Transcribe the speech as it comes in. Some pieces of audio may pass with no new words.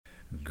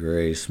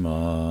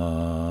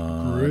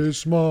Gracemont.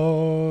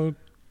 Gracemont.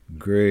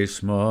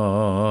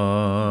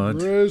 Gracemont.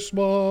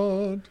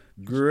 Gracemont.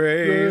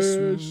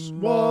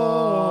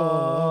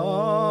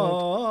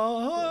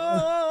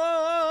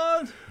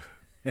 Gracemont.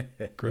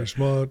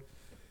 Gracemont.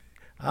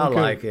 I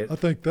like it. I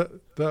think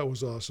that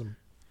was awesome.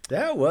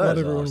 That was Not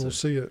everyone awesome. will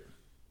see it.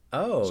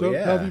 Oh, so,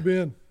 yeah. how have you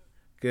been?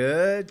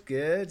 Good.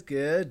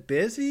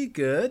 Busy,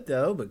 good,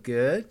 though, but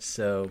good.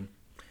 So,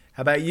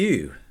 how about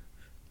you?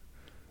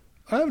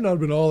 I have not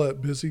been all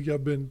that busy.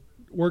 I've been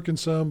working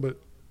some, but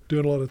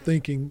doing a lot of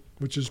thinking,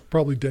 which is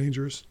probably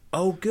dangerous.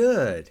 Oh,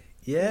 good.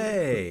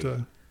 Yay. But,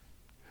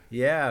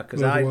 yeah,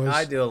 because otherwise-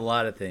 I do a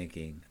lot of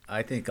thinking.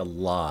 I think a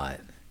lot.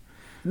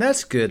 And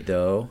that's good,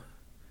 though.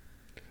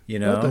 You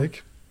know? I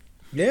think.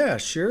 Yeah,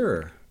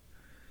 sure.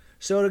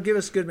 So it'll give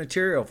us good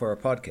material for our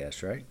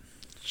podcast, right?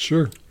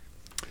 Sure.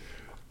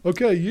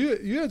 Okay,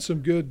 you had some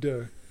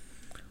good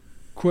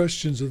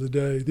questions of the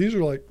day. These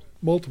are like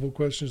multiple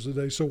questions of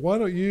the day. So why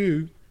don't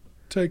you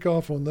take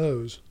off on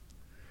those?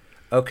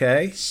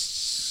 Okay.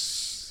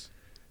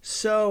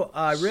 So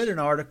I read an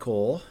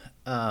article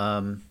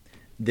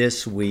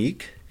this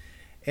week,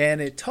 and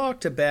it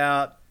talked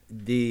about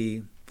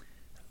the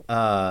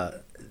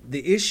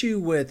issue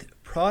with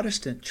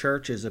Protestant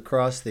churches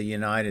across the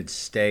United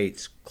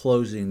States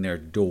closing their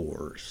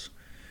doors.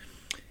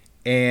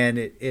 And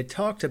it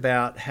talked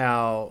about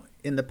how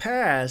in the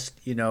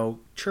past,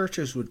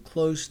 churches would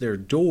close their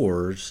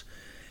doors,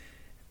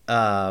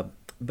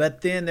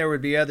 but then there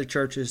would be other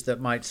churches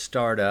that might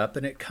start up,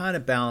 and it kind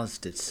of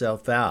balanced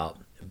itself out.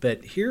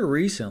 But here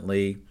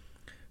recently,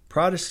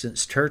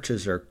 Protestant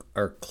churches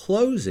are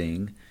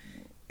closing,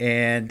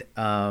 and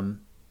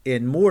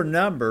in more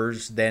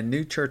numbers than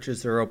new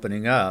churches are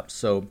opening up.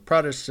 So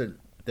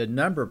the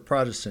number of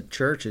Protestant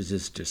churches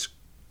is just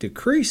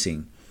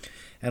decreasing.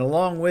 And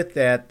along with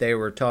that, they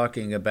were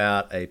talking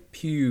about a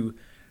Pew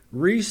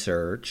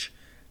Research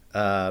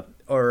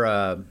or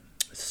a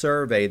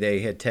survey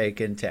they had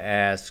taken to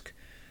ask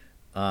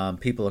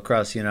people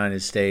across the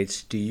United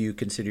States, do you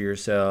consider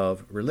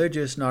yourself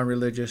religious,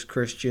 non-religious,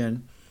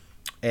 Christian?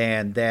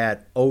 And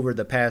that over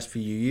the past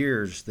few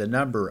years, the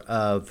number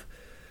of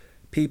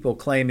people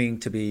claiming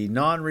to be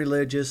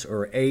non-religious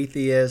or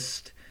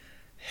atheist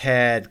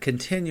had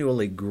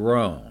continually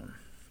grown.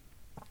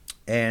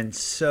 And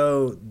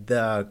so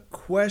the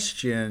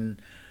question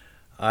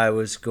I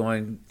was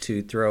going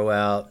to throw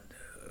out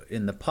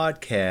in the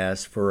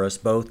podcast for us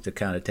both to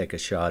kind of take a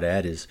shot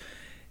at is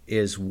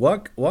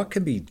what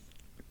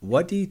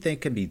do you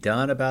think can be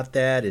done about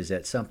that? Is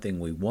that something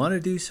we want to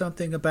do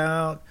something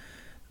about?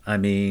 I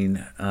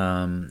mean,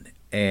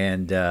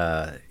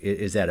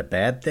 is that a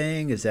bad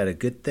thing? Is that a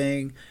good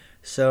thing?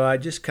 So I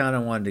just kind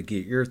of wanted to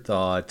get your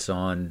thoughts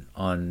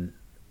on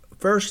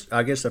first.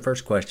 I guess the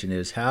first question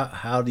is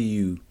how do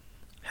you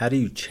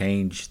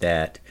change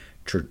that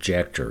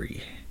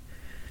trajectory?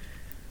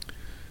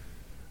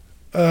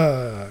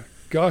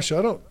 Gosh,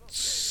 I don't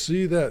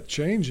see that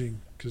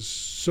changing because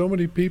so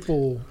many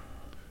people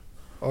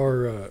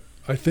are,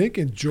 I think,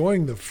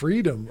 enjoying the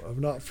freedom of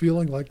not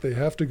feeling like they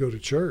have to go to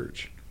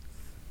church.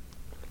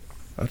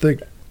 I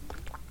think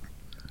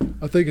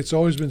it's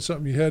always been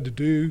something you had to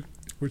do,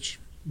 which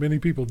many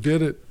people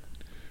did it,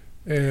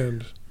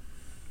 and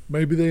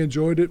maybe they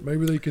enjoyed it,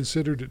 maybe they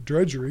considered it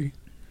drudgery,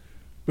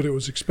 but it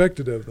was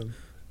expected of them.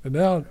 And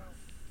now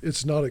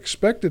it's not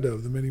expected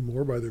of them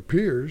anymore by their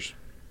peers.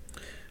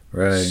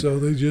 Right. So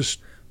they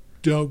just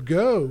don't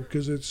go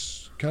because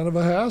it's kind of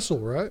a hassle,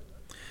 right?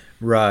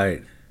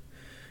 Right.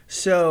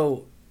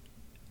 So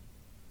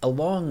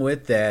along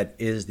with that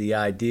is the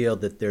ideal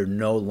that they're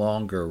no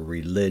longer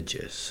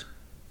religious.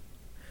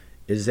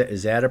 Is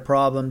that a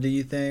problem, do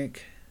you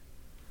think?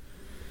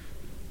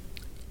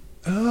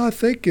 I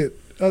think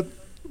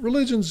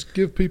religions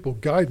give people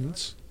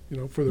guidance,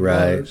 for their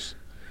Right. lives.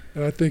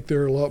 And I think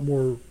there are a lot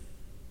more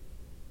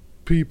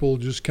people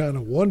just kind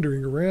of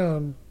wandering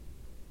around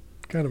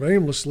kind of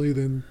aimlessly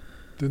than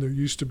there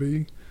used to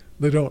be.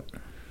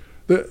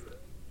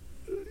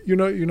 You're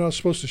not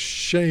supposed to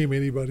shame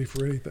anybody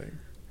for anything.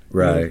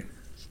 Right.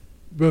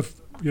 But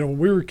when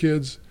we were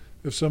kids,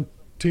 if some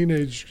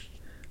teenage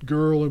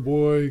girl and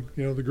boy,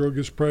 the girl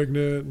gets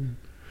pregnant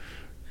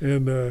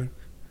and the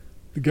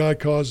guy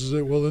causes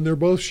it, well, then they're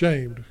both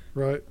shamed,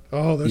 right?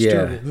 Oh, that's Yeah.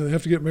 terrible. Then they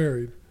have to get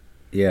married.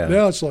 Yeah.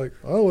 Now it's like,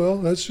 oh well,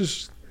 that's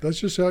just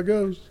how it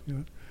goes.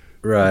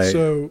 Right. And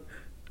so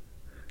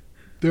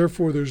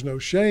therefore, there's no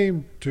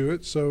shame to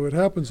it, so it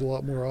happens a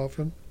lot more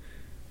often.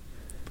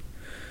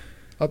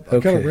 I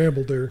kind of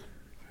rambled there.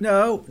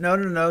 No.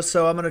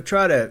 So I'm going to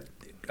try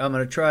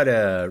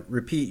to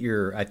repeat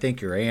your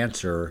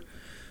answer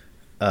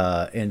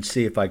and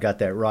see if I got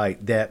that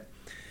right. That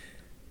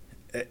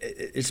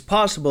it's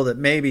possible that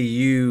maybe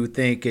you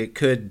think it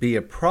could be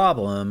a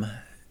problem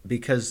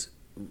because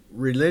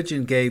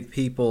religion gave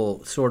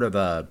people sort of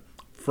a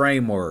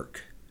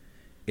framework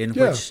in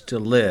which to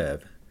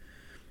live,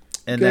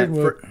 and gave that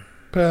them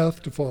a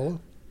path to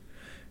follow.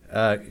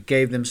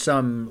 Gave them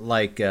some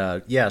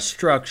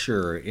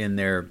structure in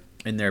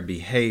their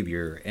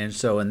behavior, and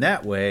so in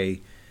that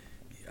way,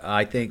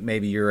 I think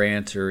maybe your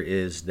answer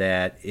is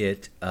that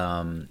it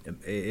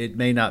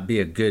may not be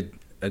a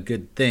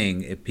good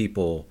thing if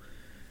people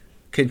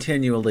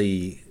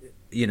continually,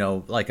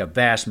 like a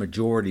vast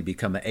majority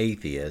become an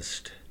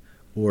atheist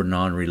or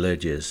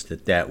non-religious.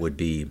 That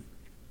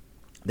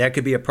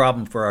could be a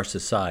problem for our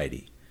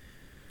society.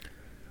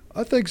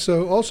 I think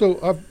so. Also,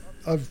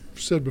 I've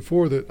said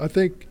before that I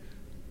think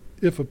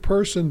if a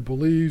person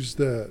believes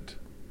that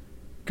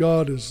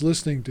God is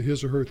listening to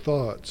his or her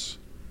thoughts,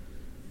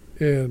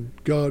 and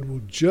God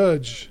will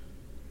judge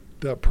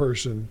that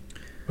person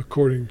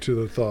according to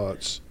the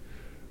thoughts,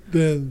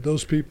 then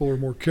those people are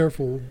more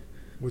careful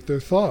with their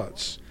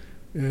thoughts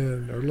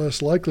and are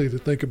less likely to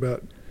think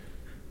about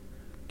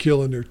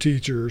killing their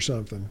teacher or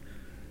something.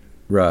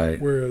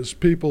 Right. Whereas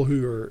people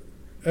who are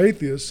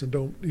atheists and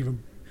don't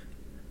even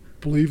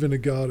believe in a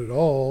God at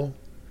all,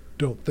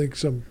 don't think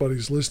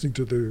somebody's listening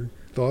to their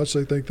thoughts.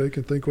 They think they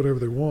can think whatever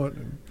they want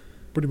and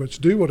pretty much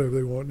do whatever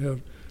they want and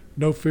have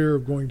no fear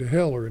of going to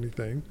hell or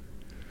anything,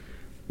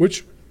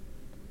 which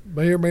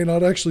may or may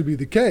not actually be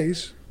the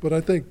case. But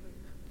I think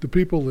the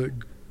people that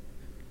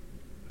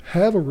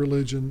have a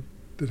religion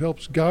that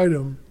helps guide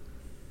them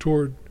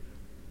toward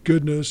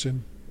goodness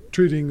and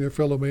treating their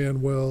fellow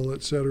man well,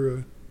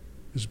 etc.,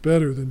 is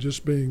better than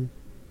just being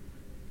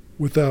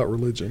without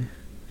religion.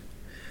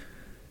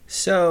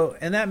 So,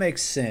 and that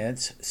makes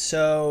sense.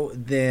 So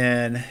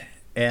then,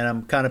 and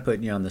I'm kind of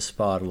putting you on the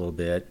spot a little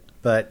bit,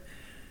 but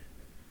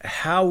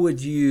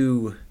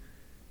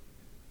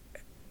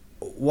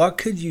what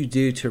could you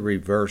do to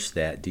reverse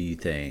that, do you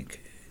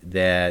think?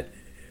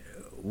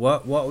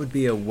 What would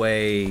be a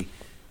way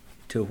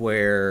to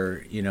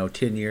where,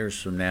 10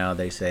 years from now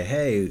they say,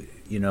 hey,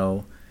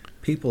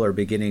 people are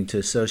beginning to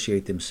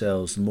associate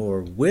themselves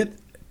more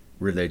with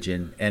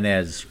religion and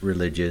as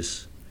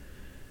religious.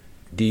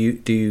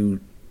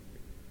 Can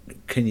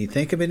you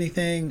think of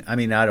anything? I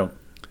mean, I don't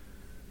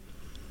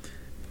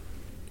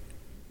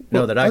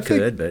know that I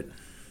could, but...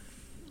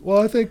 Well,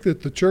 I think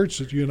that the church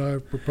that you and I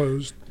have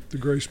proposed, the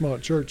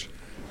Gracemont Church,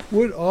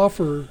 would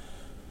offer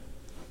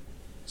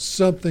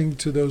something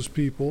to those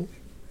people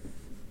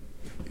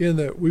in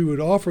that we would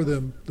offer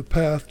them the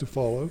path to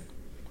follow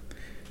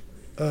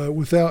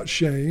without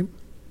shame.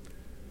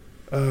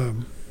 They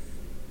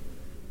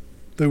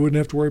wouldn't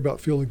have to worry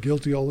about feeling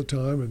guilty all the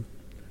time and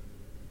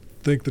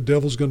think the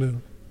devil's going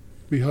to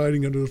be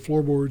hiding under the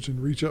floorboards and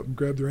reach up and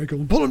grab their ankle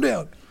and pull them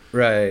down.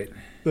 Right.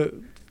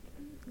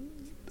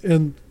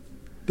 And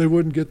they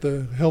wouldn't get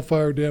the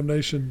hellfire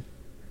damnation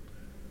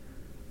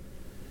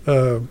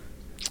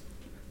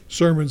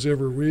sermons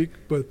every week,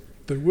 but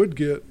they would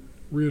get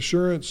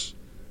reassurance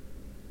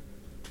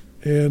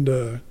and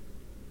a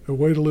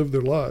way to live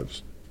their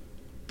lives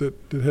that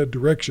had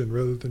direction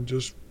rather than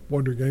just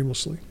wandering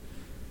aimlessly.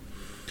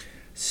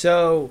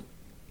 So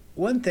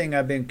one thing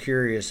I've been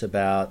curious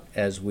about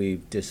as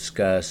we've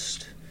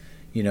discussed,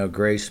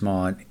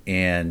 Gracemont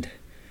and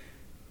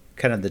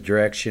kind of the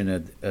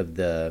direction of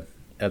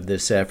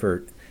this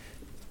effort,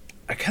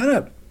 I kind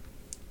of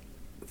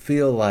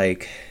feel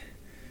like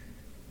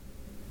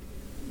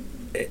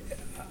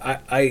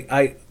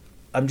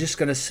I'm just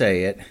going to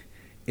say it,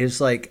 is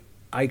like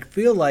I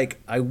feel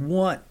like I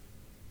want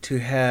to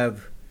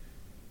have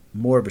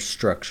more of a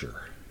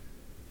structure.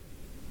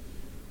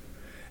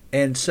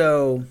 And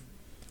so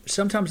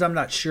sometimes I'm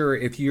not sure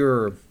if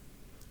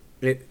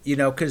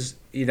because,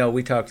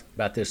 we talked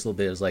about this a little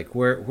bit. It's like,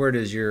 where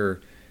does your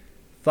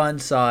fun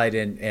side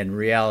and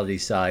reality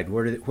side,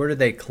 where do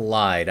they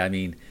collide? I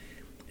mean,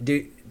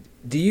 do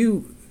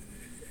you,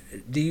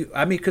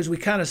 I mean, because we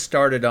kind of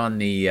started on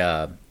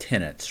the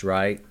tenets,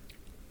 right?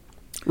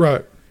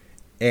 Right.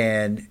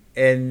 And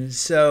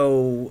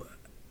so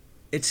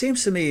it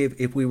seems to me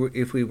if we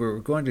were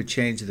going to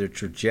change the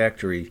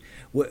trajectory,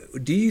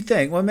 do you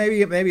think? Well,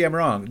 maybe I'm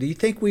wrong. Do you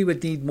think we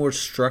would need more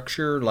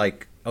structure?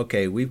 Like,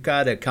 okay, we've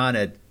got to kind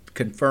of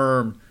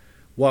confirm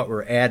what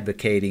we're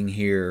advocating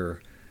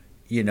here,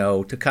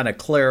 to kind of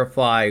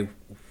clarify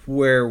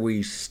where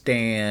we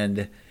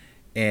stand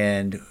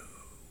and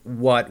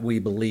what we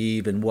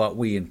believe and what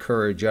we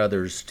encourage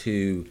others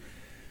to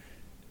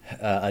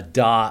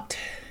adopt.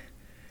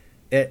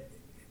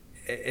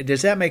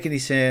 Does that make any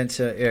sense?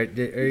 Are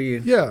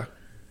you? Yeah.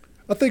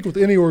 I think with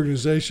any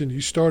organization,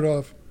 you start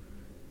off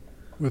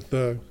with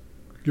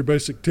your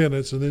basic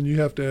tenets, and then you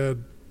have to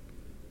add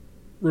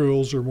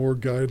rules or more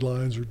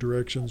guidelines or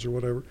directions or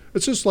whatever.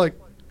 It's just like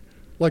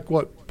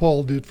what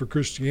Paul did for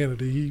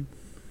Christianity.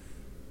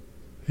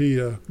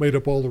 He made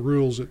up all the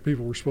rules that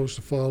people were supposed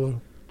to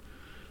follow.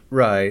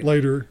 Right.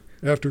 Later,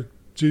 after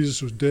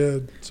Jesus was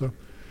dead. So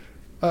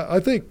I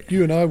think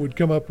you and I would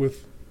come up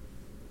with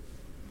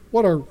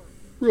what our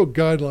real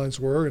guidelines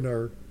were and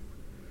our,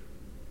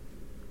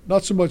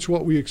 not so much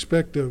what we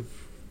expect of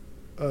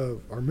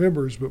our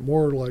members, but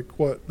more like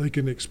what they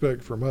can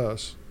expect from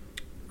us.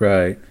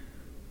 Right.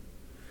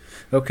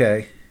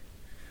 Okay.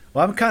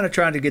 Well, I'm kind of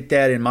trying to get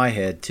that in my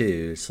head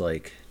too. It's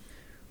like,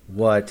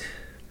 what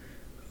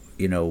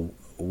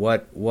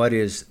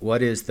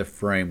is the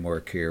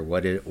framework here?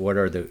 What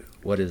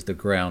is the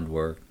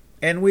groundwork?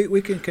 And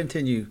we can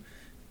continue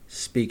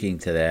speaking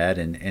to that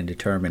and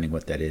determining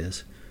what that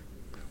is.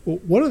 Well,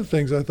 one of the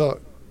things I thought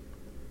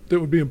that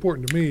would be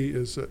important to me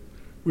is that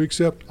we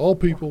accept all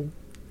people,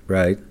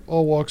 Right.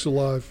 all walks of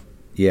life,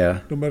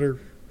 Yeah. no matter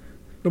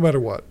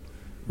what.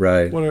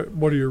 Right.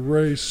 What are your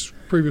race,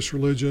 previous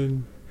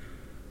religion,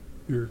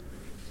 your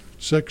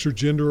sex or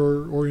gender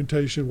or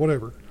orientation,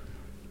 whatever.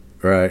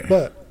 Right.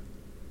 But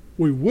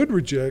we would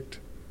reject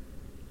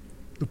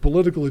the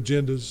political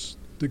agendas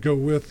that go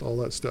with all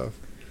that stuff.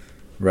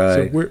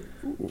 Right.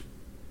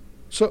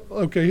 So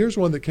okay, here's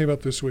one that came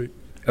up this week.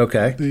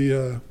 Okay.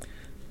 The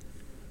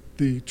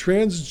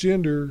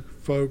transgender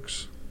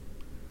folks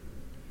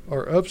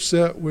are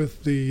upset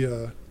with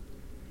the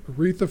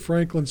Aretha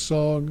Franklin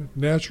song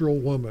 "Natural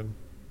Woman."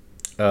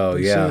 Oh,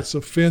 They say yeah. it's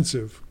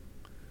offensive.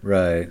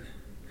 Right.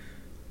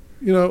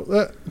 You know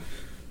that.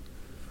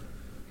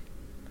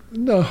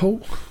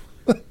 No,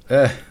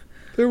 Uh,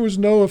 there was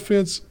no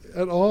offense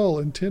at all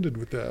intended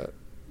with that,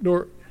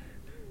 nor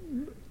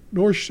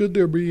should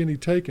there be any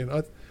taken.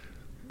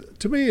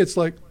 To me, it's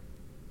like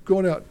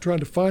going out trying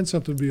to find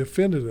something to be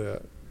offended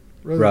at,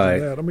 rather Right.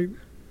 than that. I mean,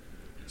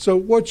 so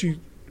what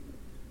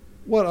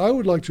I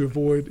would like to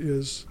avoid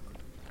is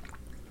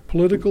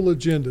political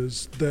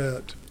agendas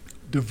that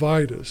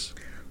divide us.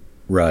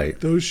 right.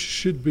 Those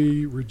should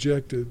be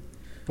rejected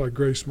by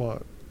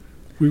Gracemont.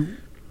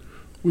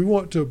 We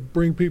want to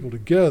bring people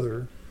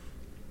together,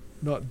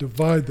 not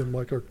divide them.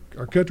 Like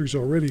our country's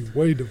already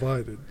way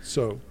divided.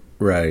 So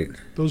Right.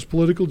 those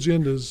political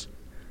agendas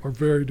are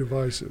very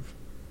divisive.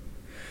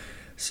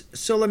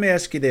 So let me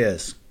ask you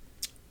this.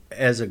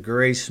 As a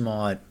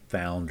Gracemont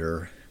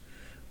founder,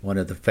 one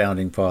of the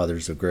founding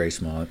fathers of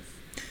Gracemont,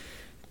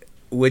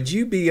 would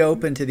you be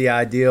open to the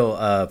ideal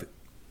of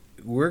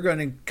we're going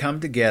to come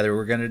together,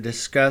 we're going to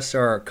discuss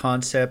our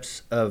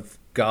concepts of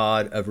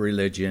God, of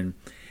religion,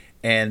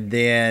 and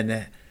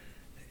then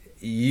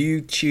you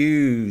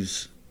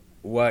choose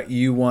what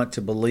you want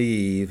to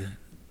believe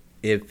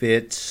if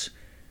it's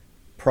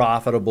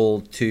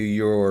profitable to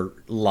your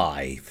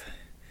life?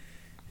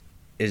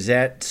 Is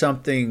that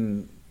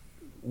something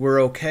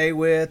we're okay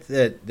with,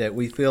 that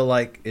we feel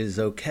like is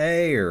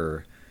okay?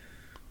 Or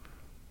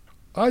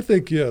I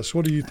think yes.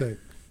 What do you think?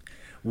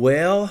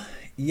 well,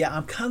 yeah,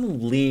 I'm kind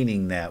of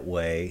leaning that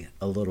way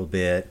a little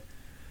bit.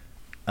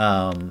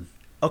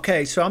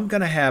 Okay, so I'm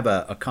going to have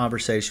a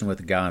conversation with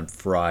a guy on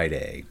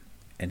Friday,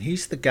 and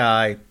he's the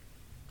guy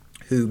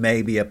who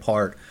may be a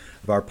part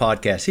of our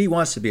podcast. He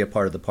wants to be a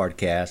part of the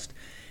podcast,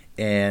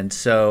 and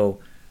so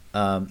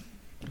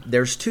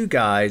there's two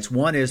guys.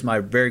 One is my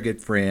very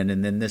good friend,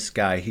 and then this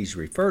guy he's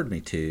referred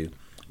me to.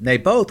 And they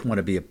both want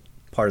to be a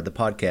part of the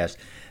podcast.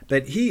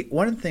 But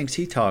one of the things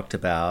he talked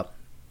about,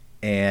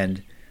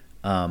 and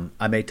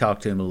I may talk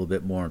to him a little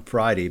bit more on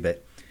Friday,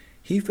 but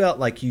he felt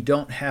like you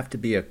don't have to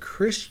be a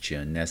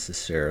Christian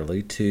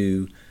necessarily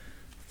to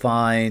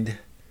have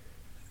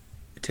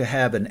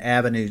an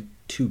avenue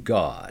to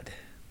God.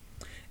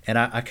 And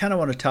I kind of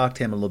want to talk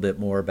to him a little bit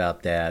more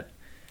about that.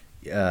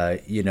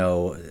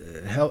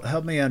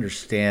 Help me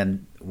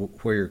understand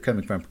where you're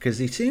coming from, because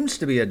he seems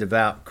to be a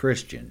devout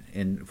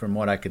Christian, from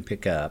what I can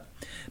pick up.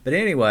 But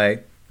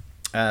anyway,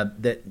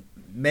 that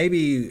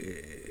maybe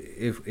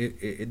if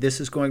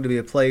this is going to be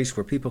a place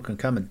where people can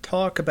come and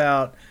talk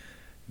about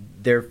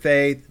their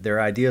faith,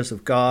 their ideas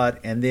of God,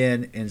 and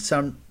then in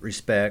some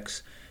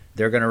respects,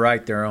 they're going to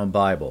write their own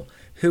Bible.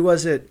 Who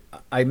was it?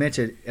 I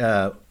mentioned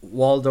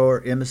Waldo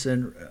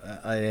Emerson,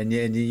 and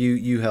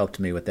you helped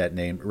me with that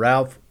name.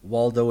 Ralph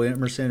Waldo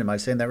Emerson. Am I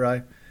saying that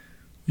right?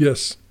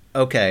 Yes.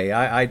 Okay,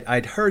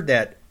 I'd heard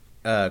that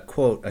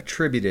quote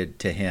attributed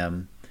to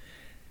him.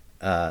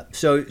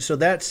 So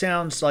that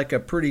sounds like a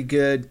pretty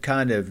good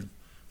kind of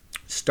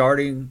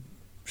starting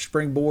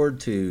springboard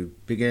to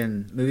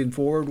begin moving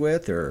forward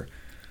with, or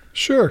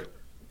Sure.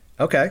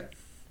 okay.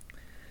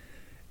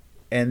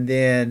 And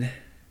then,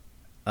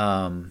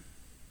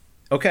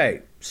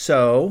 okay,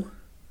 so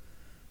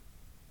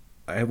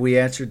have we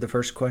answered the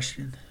first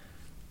question?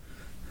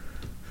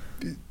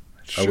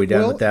 Are we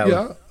done with that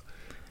yeah. one?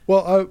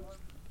 Well,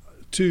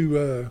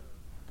 to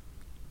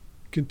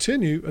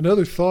continue,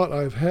 another thought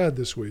I've had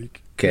this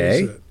week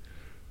Okay. is that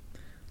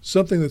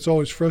something that's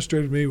always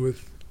frustrated me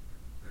with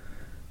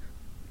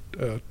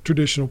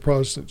traditional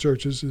Protestant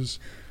churches is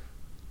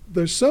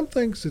there's some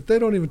things that they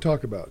don't even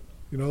talk about.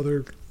 You know,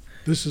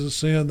 this is a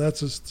sin,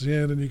 that's a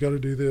sin, and you got to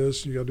do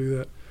this, you got to do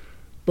that.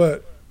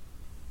 But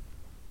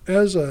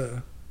as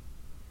an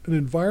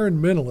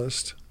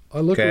environmentalist, I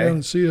look Okay. around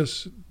and see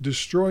us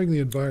destroying the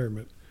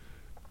environment.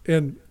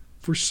 And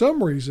for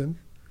some reason,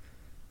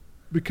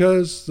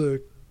 because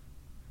the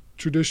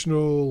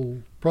traditional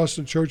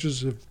Protestant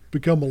churches have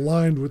become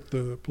aligned with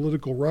the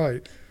political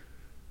right,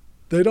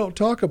 they don't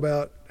talk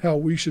about how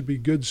we should be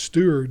good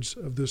stewards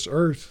of this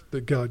earth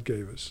that God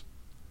gave us.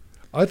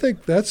 I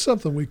think that's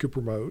something we could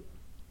promote.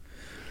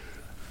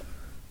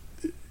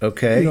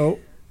 Okay. You know,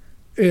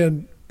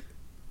 and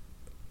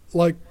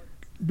like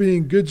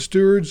being good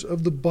stewards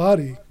of the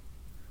body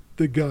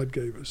that God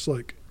gave us,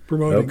 like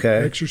promoting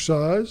Okay.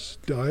 exercise,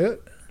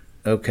 diet,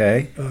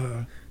 Okay.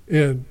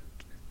 and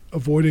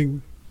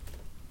avoiding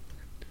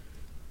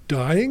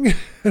dying.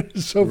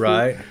 So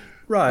Right.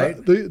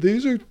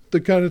 These are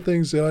the kind of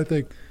things that I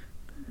think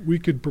we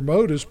could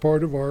promote as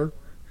part of our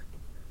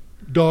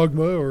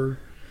dogma or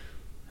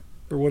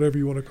whatever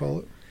you want to call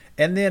it.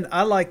 And then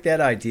I like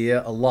that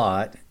idea a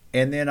lot.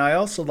 And then I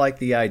also like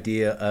the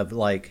idea of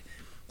like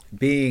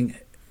being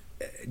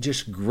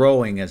just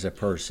growing as a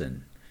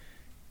person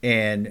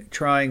and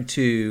trying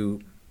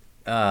to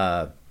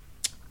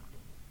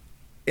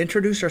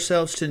introduce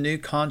ourselves to new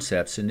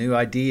concepts and new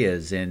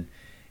ideas and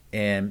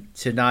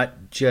to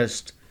not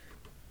just,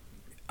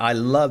 I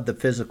love the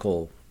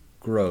physical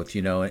growth,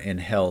 and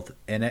health.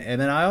 And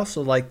then I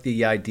also like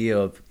the idea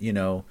of,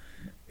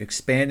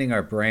 expanding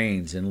our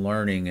brains and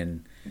learning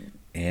and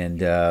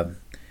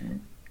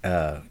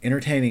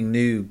entertaining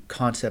new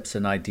concepts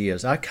and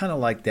ideas. I kind of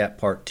like that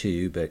part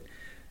too, but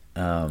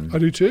I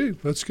do too.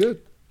 That's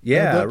good. Yeah,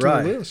 add that to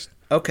right. the list.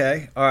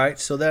 Okay, all right.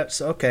 So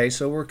that's okay.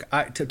 So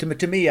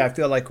to me, I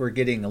feel like we're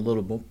getting a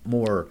little bit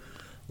more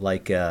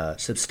like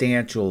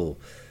substantial,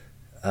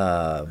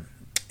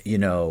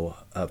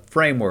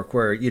 framework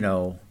where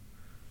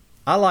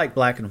I like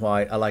black and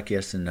white. I like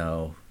yes and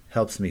no.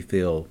 Helps me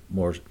feel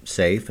more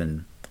safe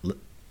and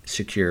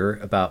secure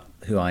about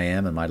who I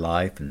am and my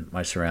life and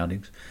my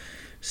surroundings.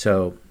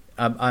 So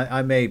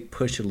I may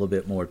push a little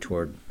bit more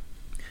toward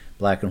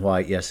black and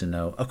white, yes and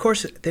no. Of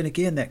course, then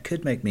again, that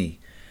could make me,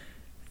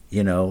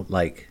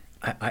 like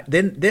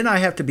then I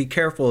have to be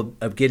careful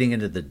of getting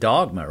into the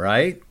dogma,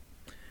 right?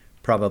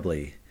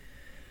 Probably.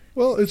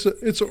 Well, it's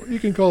you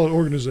can call it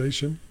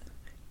organization.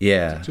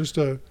 Yeah. It's just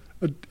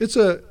it's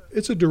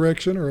a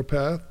direction or a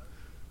path.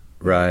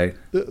 Right.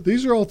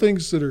 These are all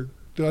things that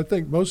I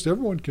think most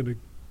everyone can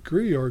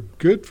agree are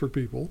good for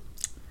people.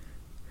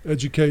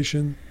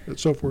 Education and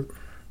so forth.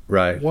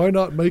 Right. Why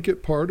not make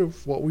it part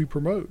of what we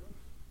promote?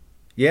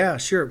 Yeah,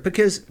 sure.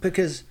 Because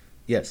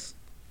yes.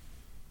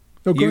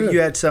 No, go ahead. You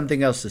had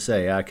something else to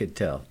say, I could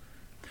tell.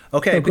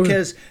 Okay,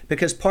 No,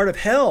 because part of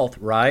health,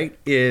 right,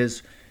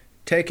 is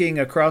taking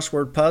a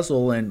crossword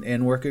puzzle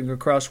and working a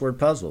crossword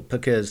puzzle.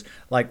 Because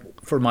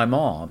like for my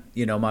mom,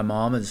 my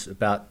mom is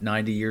about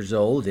 90 years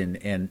old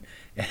and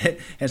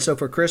so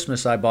for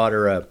Christmas I bought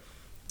her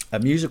a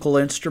musical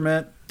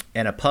instrument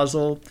and a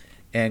puzzle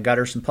and got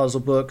her some puzzle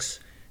books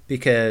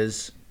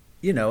because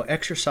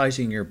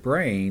exercising your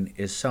brain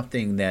is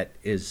something that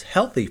is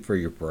healthy for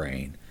your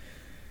brain.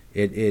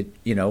 It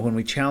when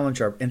we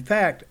challenge in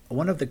fact,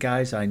 one of the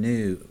guys I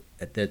knew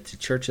at the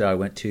church that I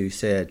went to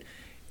said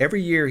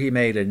every year he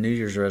made a New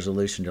Year's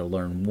resolution to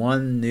learn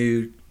one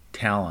new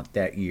talent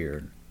that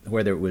year,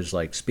 whether it was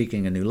like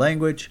speaking a new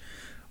language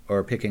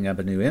or picking up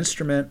a new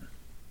instrument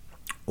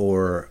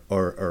or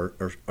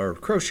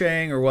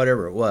crocheting or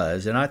whatever it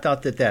was. And I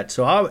thought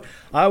so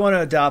I want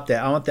to adopt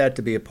that. I want that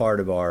to be a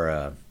part of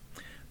our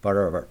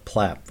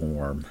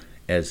platform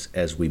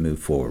as we move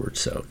forward.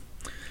 So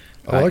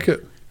I like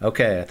it.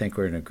 Okay, I think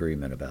we're in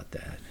agreement about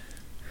that.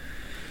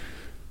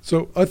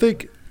 So I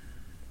think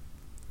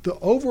the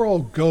overall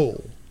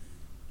goal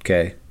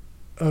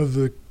of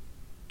the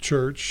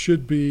church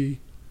should be,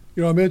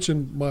 I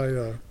mentioned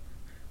my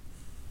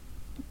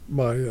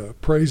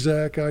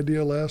Prozac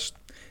idea last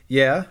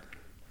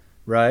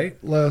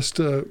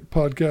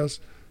podcast.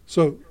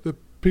 So the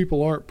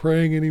people aren't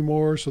praying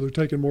anymore, so they're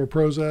taking more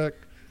Prozac.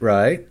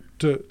 Right.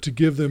 To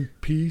give them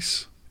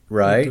peace.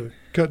 Right. To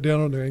cut down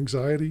on their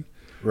anxiety.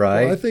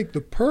 Right. Well, I think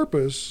the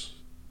purpose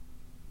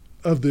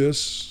of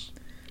this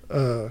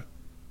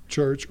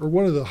church, or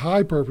one of the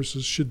high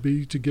purposes, should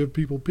be to give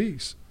people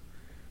peace.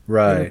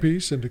 Right. Inner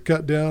peace, and to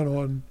cut down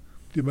on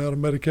the amount of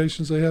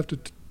medications they have to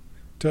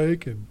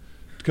take, and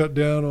to cut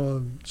down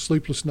on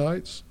sleepless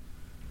nights.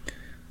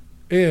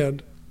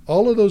 And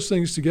all of those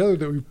things together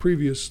that we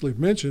previously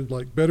mentioned,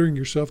 like bettering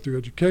yourself through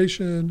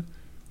education,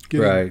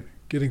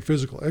 getting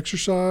physical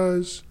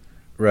exercise,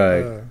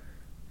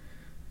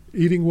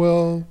 eating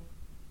well,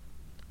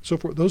 so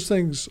forth. Those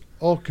things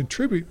all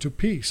contribute to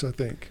peace, I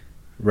think.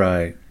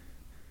 Right.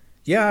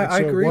 Yeah, I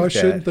agree with that. Why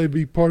shouldn't they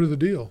be part of the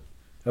deal?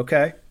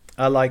 Okay,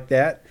 I like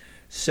that.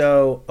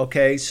 So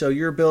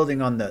you're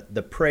building on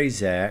the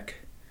Prozac,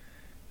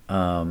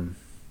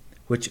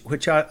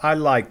 which I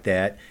like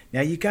that.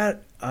 Now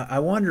I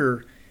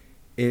wonder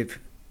if,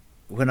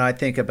 when I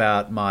think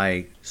about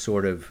my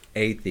sort of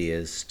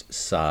atheist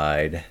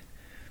side,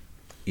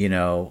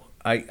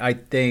 I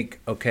think,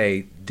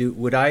 okay,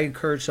 would I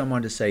encourage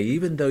someone to say,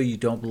 even though you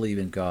don't believe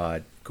in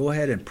God, go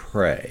ahead and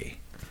pray?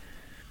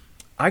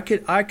 I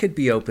could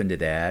be open to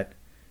that.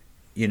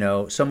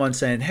 Someone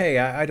saying, hey,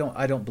 I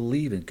don't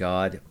believe in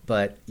God,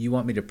 but you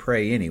want me to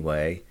pray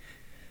anyway.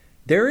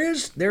 There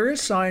is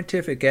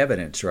scientific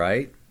evidence,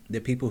 right,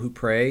 that people who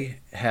pray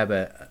have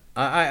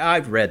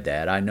I've read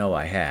that, I know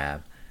I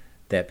have,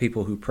 that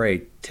people who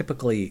pray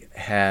typically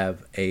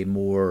have a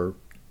more,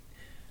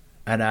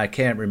 and I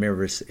can't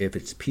remember if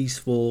it's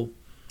peaceful,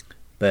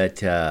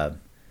 but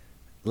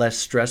less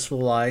stressful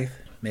life,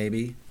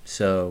 maybe.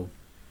 So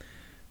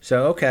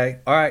okay,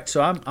 all right.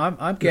 So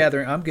I'm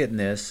gathering, I'm getting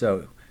this.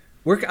 So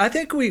I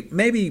think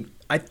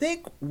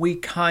we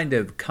kind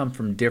of come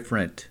from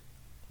different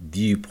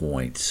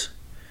viewpoints,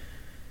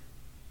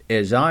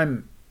 is I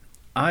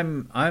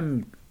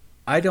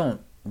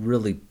don't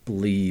really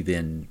believe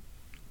in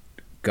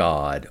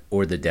God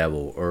or the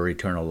devil or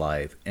eternal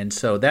life. And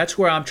so that's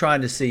where I'm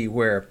trying to see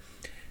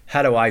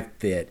how do I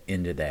fit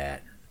into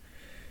that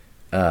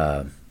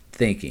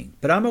thinking.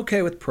 But I'm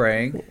okay with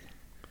praying.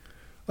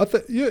 I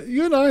think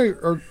you and I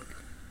are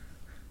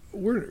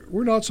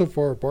we're not so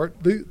far apart.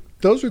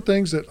 Those are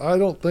things that I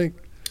don't think,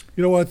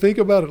 when I think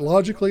about it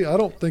logically, I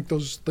don't think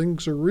those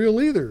things are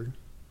real either.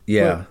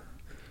 Yeah.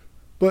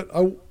 But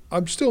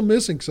I'm still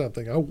missing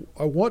something.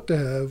 I want to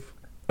have.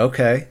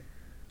 Okay.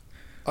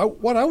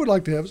 What I would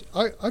like to have is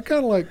I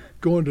kind of like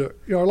going to,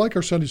 I like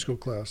our Sunday school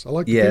class. I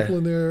like the people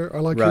in there. I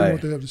like hearing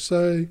what they have to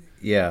say.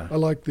 Yeah. I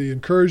like the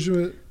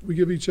encouragement we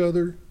give each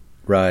other.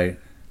 Right.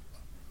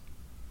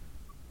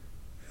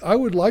 I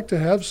would like to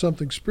have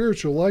something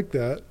spiritual like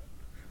that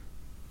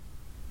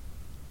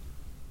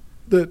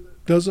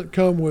doesn't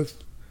come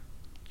with,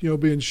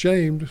 being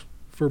shamed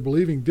for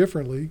believing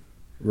differently.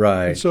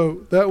 Right. And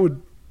so that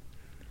would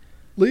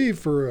leave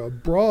for a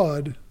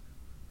broad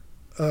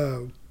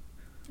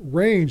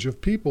range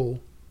of people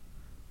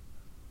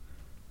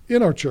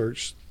in our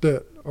church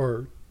that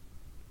are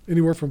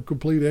anywhere from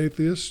complete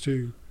atheists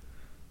to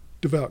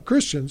devout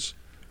Christians.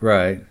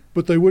 Right.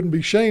 But they wouldn't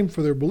be shamed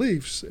for their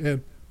beliefs.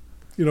 And,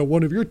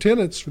 one of your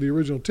tenets for the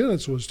original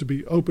tenets was to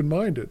be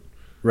open-minded.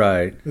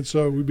 Right. And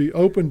so we'd be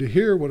open to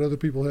hear what other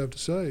people have to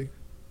say.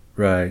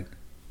 Right.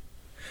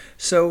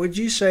 So would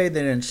you say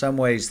that in some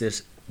ways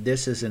this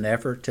is an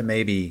effort to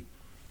maybe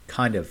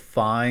kind of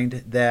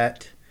find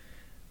that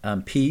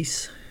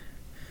peace?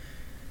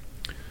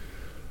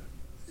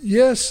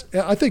 Yes.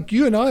 I think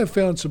you and I have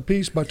found some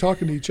peace by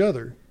talking to each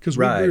other because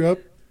we grew up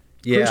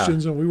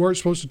Christians and we weren't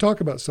supposed to talk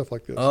about stuff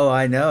like this. Oh,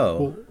 I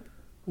know.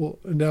 Well,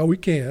 now we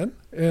can.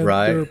 And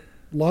there are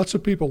lots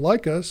of people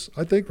like us,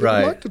 I think, that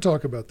would like to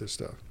talk about this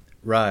stuff.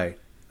 Right.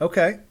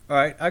 Okay. All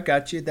right. I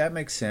got you. That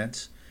makes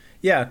sense.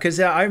 Yeah, because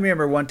I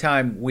remember one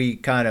time we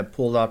kind of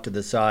pulled off to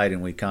the side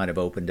and we kind of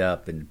opened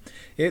up, and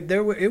it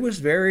was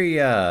very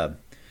it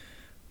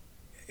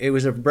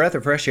was a breath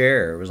of fresh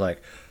air. It was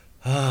like,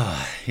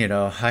 I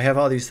have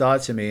all these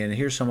thoughts in me, and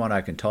here's someone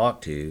I can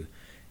talk to,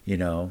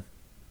 And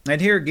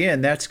here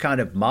again, that's kind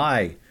of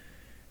my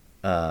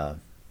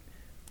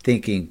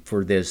thinking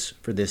for this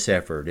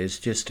effort is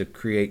just to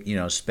create,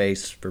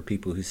 space for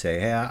people who say,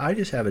 hey, I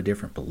just have a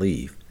different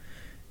belief.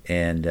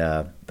 And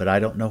but I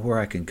don't know where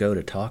I can go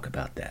to talk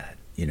about that,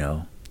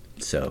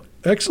 So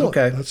excellent.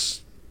 Okay,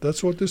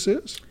 that's what this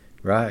is.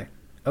 Right.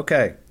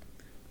 Okay.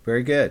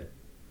 Very good.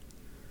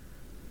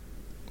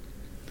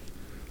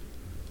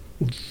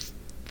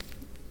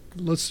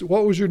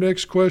 What was your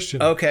next question?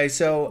 Okay,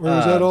 so or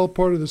was that all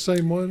part of the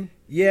same one?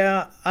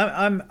 Yeah,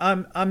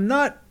 I'm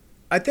not.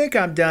 I think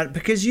I'm done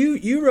because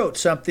you wrote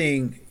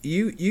something.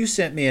 You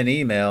sent me an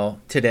email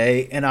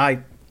today, and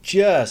I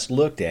just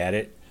looked at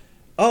it.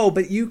 Oh,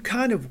 but you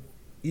kind of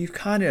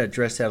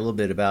addressed that a little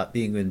bit about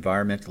being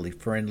environmentally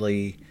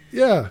friendly.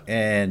 Yeah.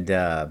 And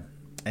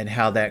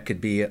how that could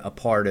be a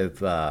part of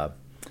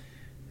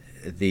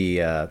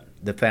the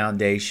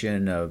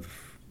foundation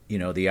of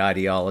the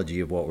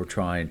ideology of what we're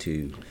trying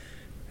to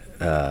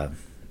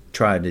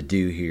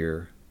do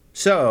here.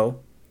 So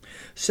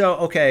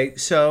okay.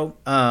 So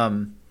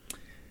I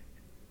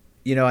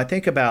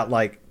think about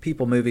like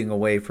people moving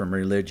away from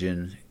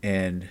religion,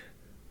 and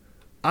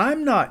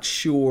I'm not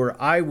sure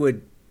I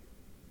would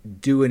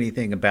do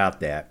anything about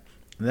that.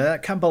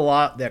 That kind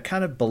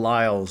of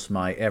belies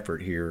my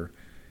effort here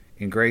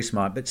in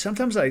Gracemont. But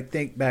sometimes I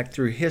think back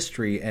through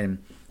history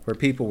and where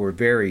people were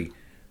very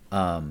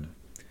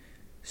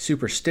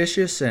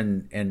superstitious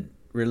and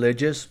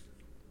religious,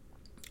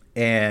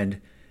 and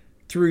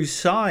through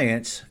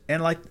science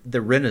and like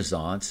the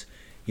Renaissance,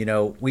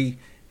 when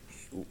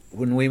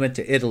we went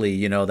to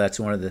Italy, that's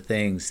one of the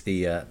things.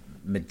 The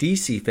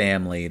Medici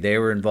family, they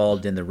were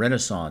involved in the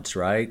Renaissance,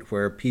 right,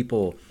 where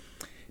people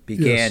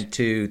began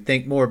to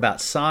think more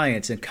about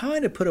science and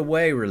kind of put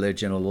away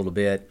religion a little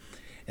bit.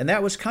 And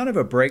that was kind of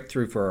a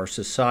breakthrough for our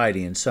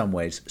society in some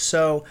ways.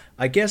 So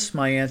I guess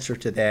my answer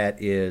to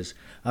that is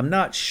I'm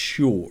not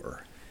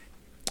sure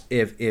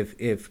if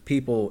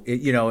people,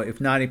 if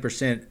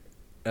 90%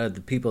 of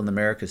the people in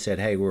America said,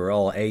 hey, we're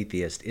all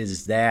atheists,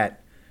 is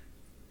that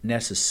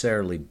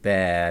necessarily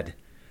bad?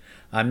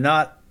 I'm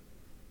not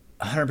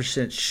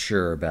 100%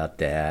 sure about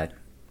that.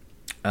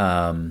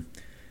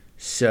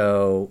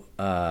 So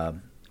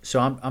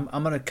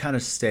I'm going to kind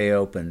of stay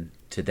open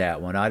to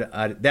that one.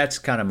 That's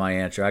kind of my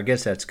answer. I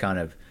guess that's kind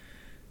of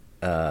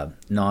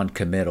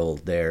non-committal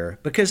there,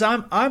 because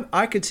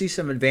I could see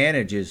some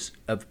advantages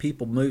of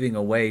people moving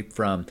away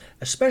from,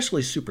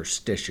 especially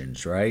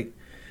superstitions, right?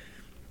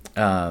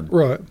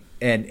 Right.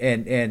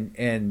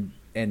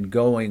 And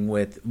going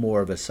with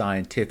more of a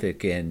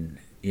scientific and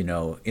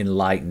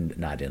enlightened,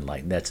 not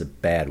enlightened. That's a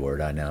bad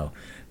word, I know,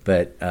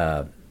 but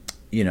a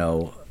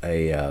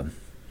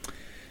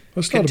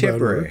that's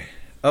contemporary.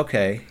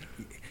 Okay,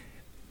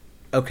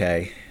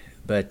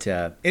 but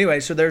anyway,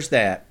 so there's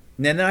that.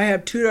 And then I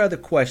have two other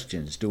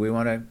questions. Do we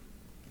want to?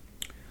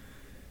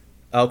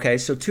 Okay,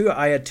 so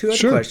I had two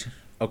other questions.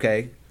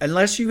 Okay,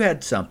 unless you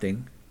had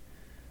something.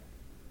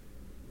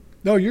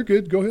 No, you're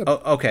good. Go ahead.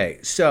 Oh, okay,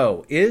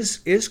 so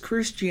is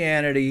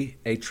Christianity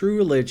a true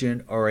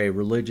religion or a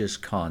religious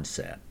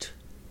concept?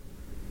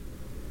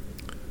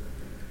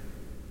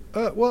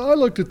 Well, I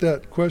looked at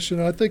that question.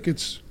 I think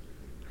it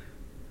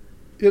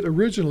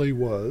originally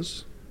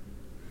was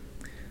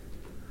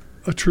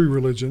a true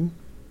religion.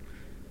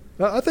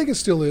 I think it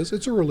still is.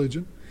 It's a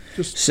religion,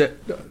 just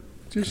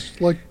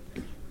like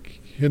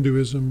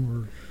Hinduism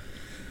or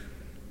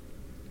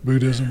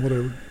Buddhism,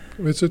 whatever.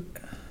 I mean, it's a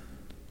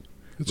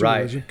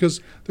religion because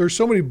there's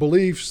so many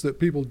beliefs that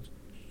people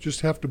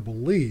just have to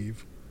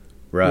believe.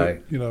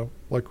 Right. That,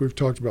 like we've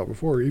talked about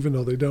before, even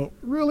though they don't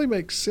really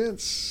make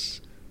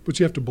sense, but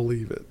you have to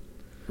believe it.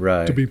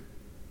 Right. To be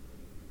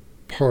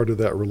part of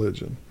that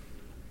religion.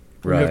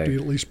 Right. You have to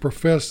at least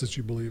profess that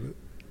you believe it.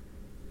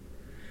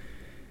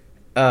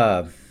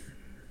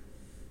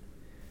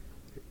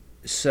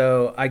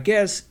 So I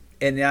guess,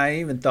 and I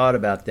even thought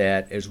about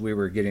that as we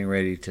were getting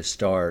ready to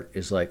start,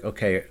 is like,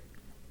 okay,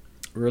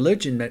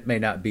 religion may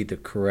not be the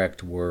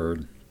correct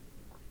word.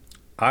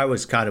 I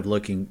was kind of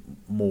looking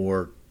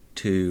more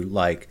to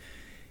like,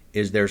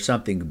 is there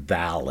something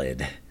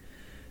valid?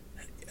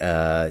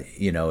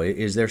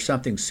 Is there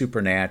something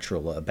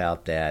supernatural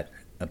about that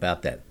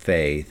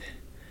faith?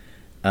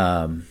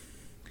 And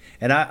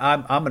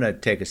I'm going to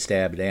take a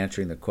stab at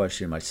answering the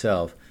question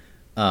myself.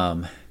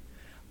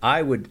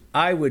 I would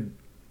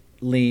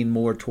lean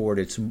more toward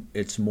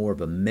it's more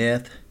of a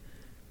myth.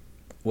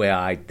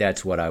 Well,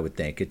 that's what I would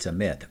think. It's a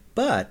myth.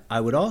 But I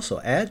would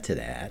also add to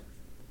that,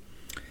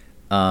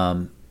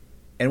 and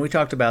we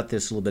talked about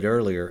this a little bit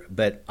earlier,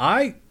 but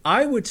I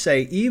would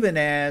say, even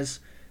as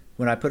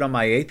when I put on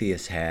my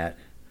atheist hat,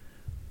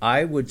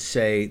 I would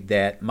say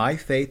that my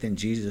faith in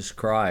Jesus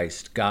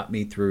Christ got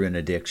me through an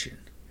addiction.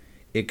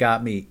 It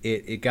got me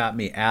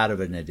out of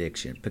an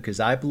addiction because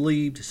I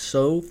believed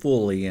so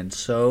fully and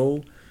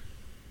so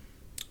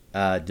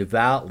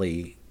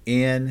devoutly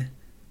in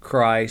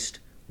Christ,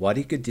 what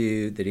he could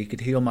do, that he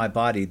could heal my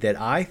body, that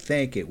I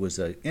think it was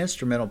an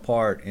instrumental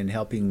part in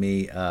helping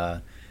me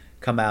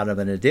come out of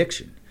an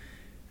addiction.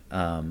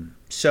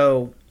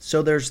 So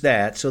there's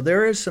that. So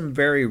there is some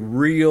very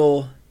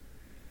real,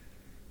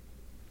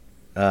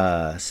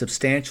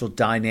 substantial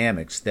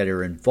dynamics that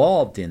are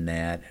involved in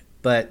that.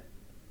 But,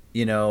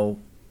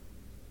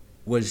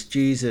 was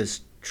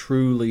Jesus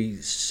truly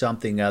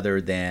something other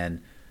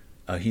than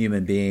a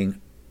human being?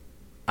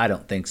 I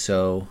don't think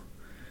so.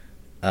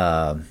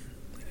 I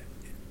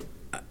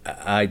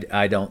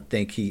don't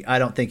think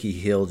he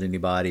healed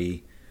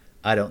anybody.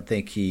 I don't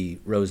think he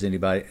rose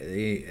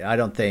anybody. I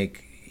don't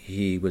think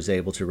he was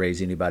able to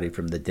raise anybody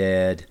from the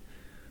dead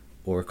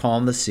or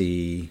calm the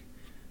sea.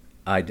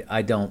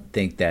 I don't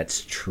think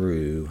that's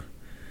true.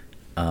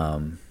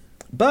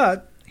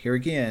 But here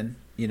again,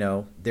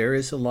 there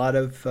is a lot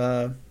of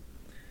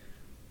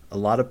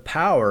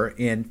power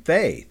in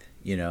faith,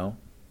 in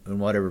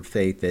whatever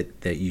faith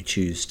that you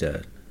choose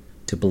to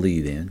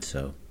believe in.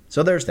 So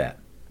there's that.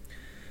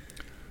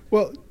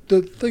 Well,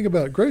 the thing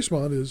about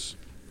Gracemont is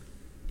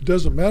it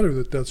doesn't matter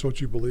that that's what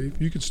you believe.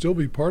 You can still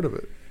be part of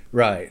it.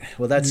 Right.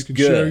 Well, that's you can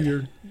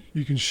good.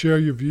 You can share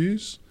your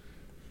views,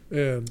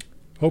 and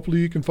hopefully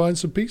you can find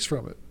some peace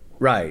from it.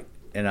 Right.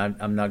 And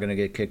I'm not going to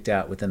get kicked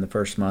out within the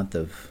first month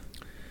of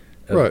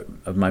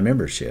my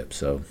membership.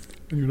 So.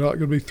 And you're not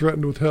going to be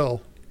threatened with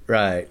hell.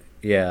 Right.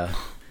 Yeah.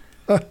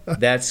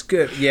 That's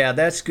good. Yeah,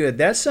 that's good.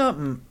 That's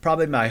something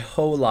probably my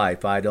whole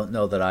life I don't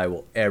know that I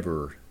will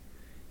ever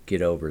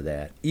get over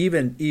that.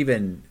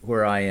 Even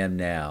where I am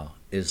now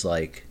is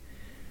like,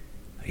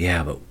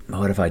 yeah, but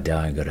what if I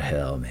die and go to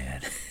hell,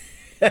 man?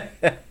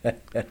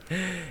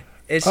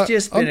 It's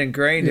just been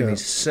ingrained in me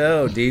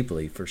so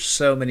deeply for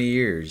so many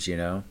years,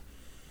 Well,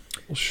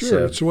 sure,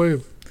 so,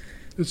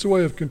 it's a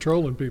way of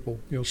controlling people,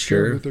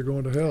 scared that they're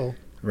going to hell.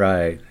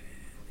 Right.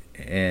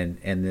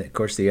 And of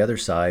course the other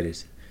side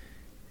is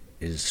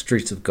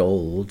streets of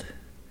gold.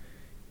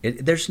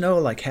 There's no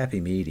like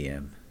happy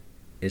medium.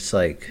 It's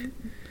like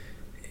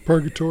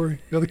purgatory.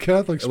 Yeah, the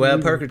Catholics. Well,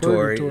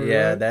 purgatory.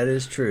 Yeah, right? That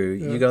is true.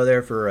 Yeah. You go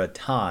there for a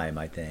time,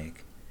 I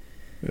think.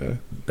 Yeah.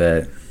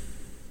 But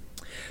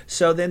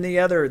so then the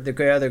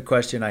other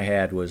question I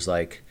had was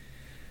like,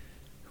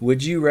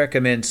 would you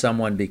recommend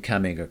someone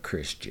becoming a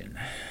Christian?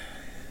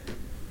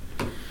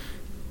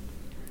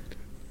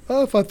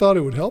 If I thought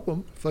it would help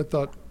them. If I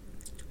thought,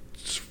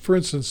 for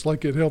instance,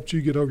 like it helped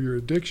you get over your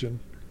addiction.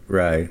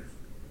 Right.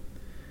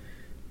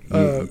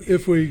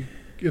 If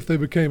they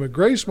became a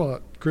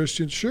Gracemont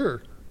Christian,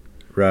 sure.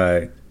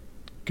 Right.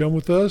 Come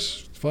with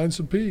us, find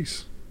some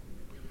peace.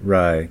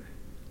 Right.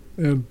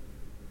 And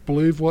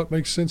believe what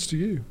makes sense to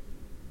you.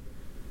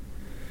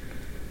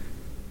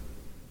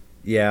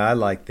 Yeah, I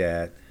like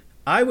that.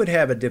 I would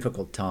have a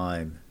difficult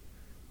time.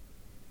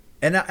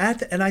 And I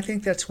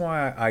think that's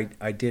why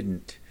I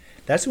didn't.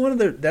 That's one of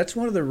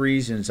the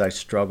reasons I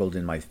struggled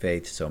in my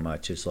faith so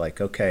much. Is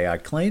like, okay, I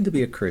claim to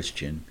be a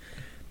Christian,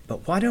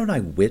 but why don't I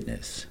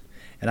witness?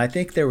 And I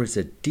think there was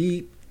a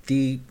deep,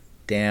 deep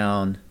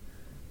down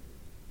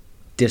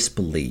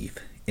disbelief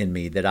in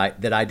me that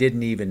I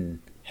didn't even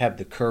have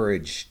the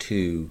courage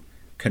to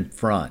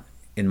confront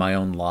in my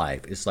own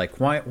life. It's like,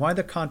 why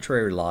the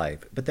contrary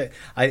life? But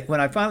when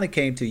I finally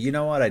came to, you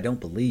know what, I don't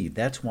believe.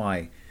 That's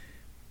why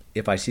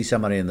if I see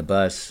somebody in the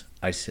bus,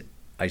 I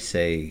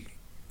say,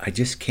 I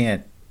just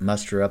can't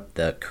muster up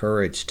the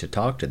courage to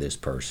talk to this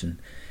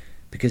person,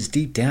 because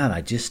deep down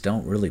I just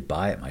don't really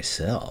buy it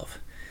myself.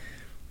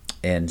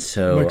 And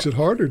so makes it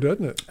harder,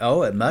 doesn't it?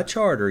 Oh, much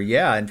harder.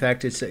 Yeah. In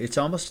fact, it's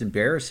almost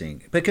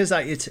embarrassing, because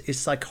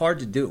it's like hard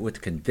to do it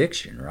with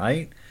conviction,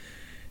 right?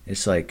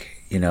 It's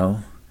like,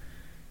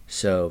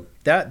 so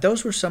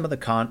those were some of the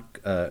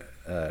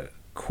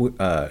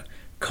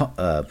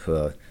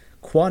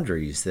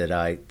quandaries that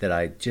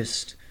I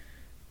just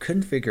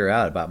couldn't figure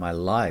out about my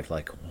life.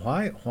 Like,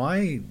 why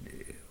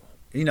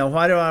do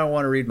I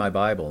want to read my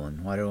Bible,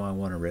 and why do I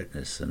want to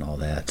witness and all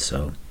that?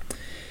 So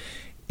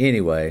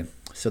anyway,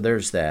 so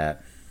there's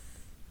that.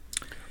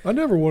 I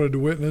never wanted to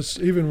witness,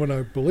 even when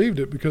I believed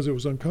it, because it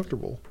was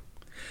uncomfortable.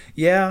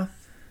 Yeah.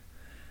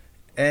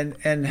 And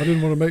I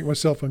didn't want to make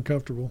myself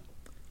uncomfortable.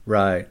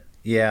 Right.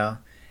 Yeah.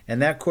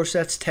 And that, of course,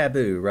 that's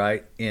taboo,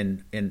 right?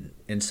 In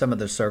some of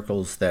the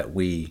circles that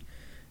we're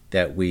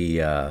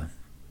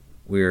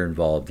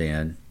involved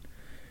in,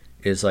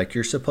 is like,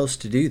 you're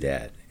supposed to do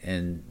that.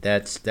 And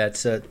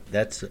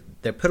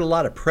they put a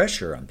lot of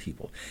pressure on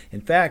people.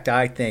 In fact,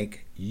 I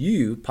think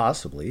you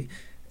possibly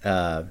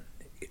are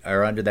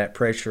under that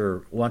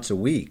pressure once a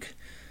week,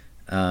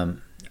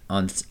 on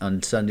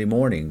Sunday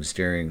mornings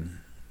during,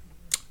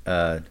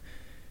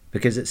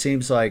 because it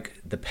seems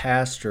like the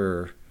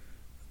pastor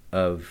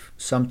of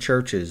some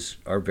churches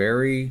are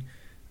very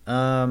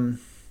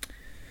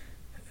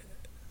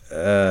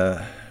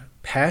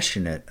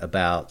passionate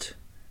about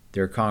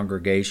their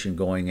congregation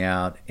going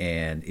out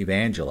and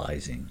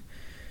evangelizing.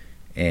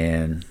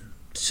 And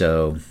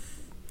so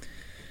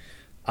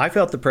I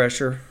felt the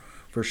pressure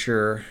for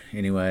sure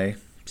anyway.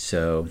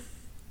 So,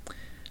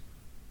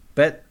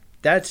 but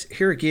that's,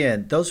 here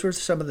again, those were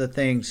some of the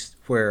things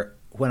where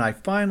when I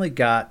finally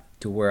got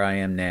to where I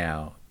am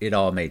now, it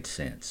all made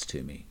sense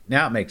to me.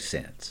 Now it makes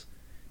sense.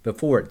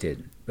 Before it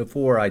didn't.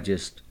 Before I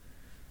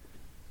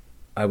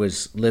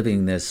was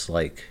living this,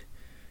 like,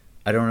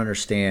 I don't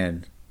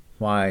understand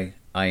why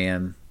I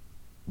am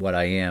what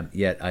I am,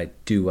 yet I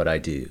do what I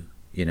do,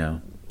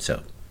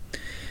 so.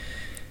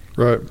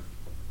 Right.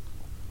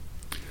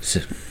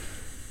 So.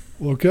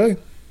 Okay.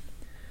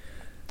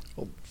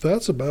 Well,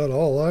 that's about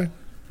all I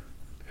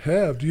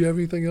have. Do you have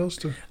anything else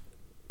to?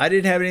 I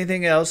didn't have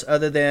anything else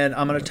other than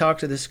I'm going to talk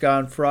to this guy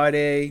on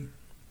Friday,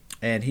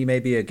 and he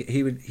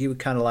would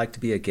kind of like to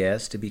be a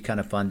guest. It'd be kind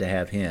of fun to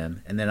have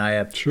him. And then I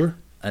have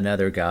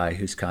another guy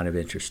who's kind of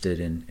interested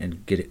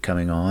in get it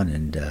coming on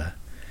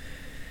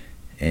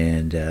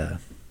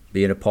and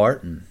being a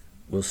part, and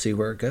we'll see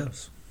where it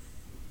goes.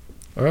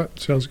 All right,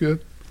 sounds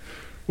good.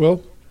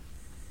 Well,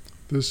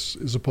 this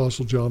is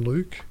Apostle John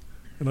Luke,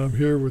 and I'm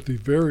here with the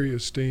very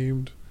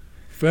esteemed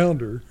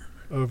founder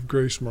of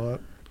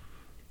Gracemont,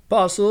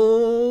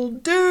 Apostle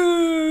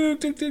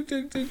Duke.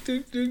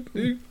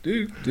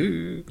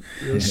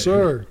 Yes,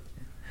 sir.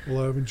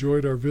 Well, I've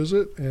enjoyed our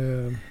visit,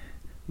 and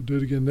we'll do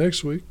it again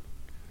next week.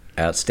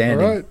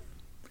 Outstanding. All right.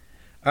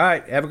 All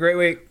right. Have a great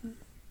week.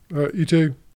 All right. You too.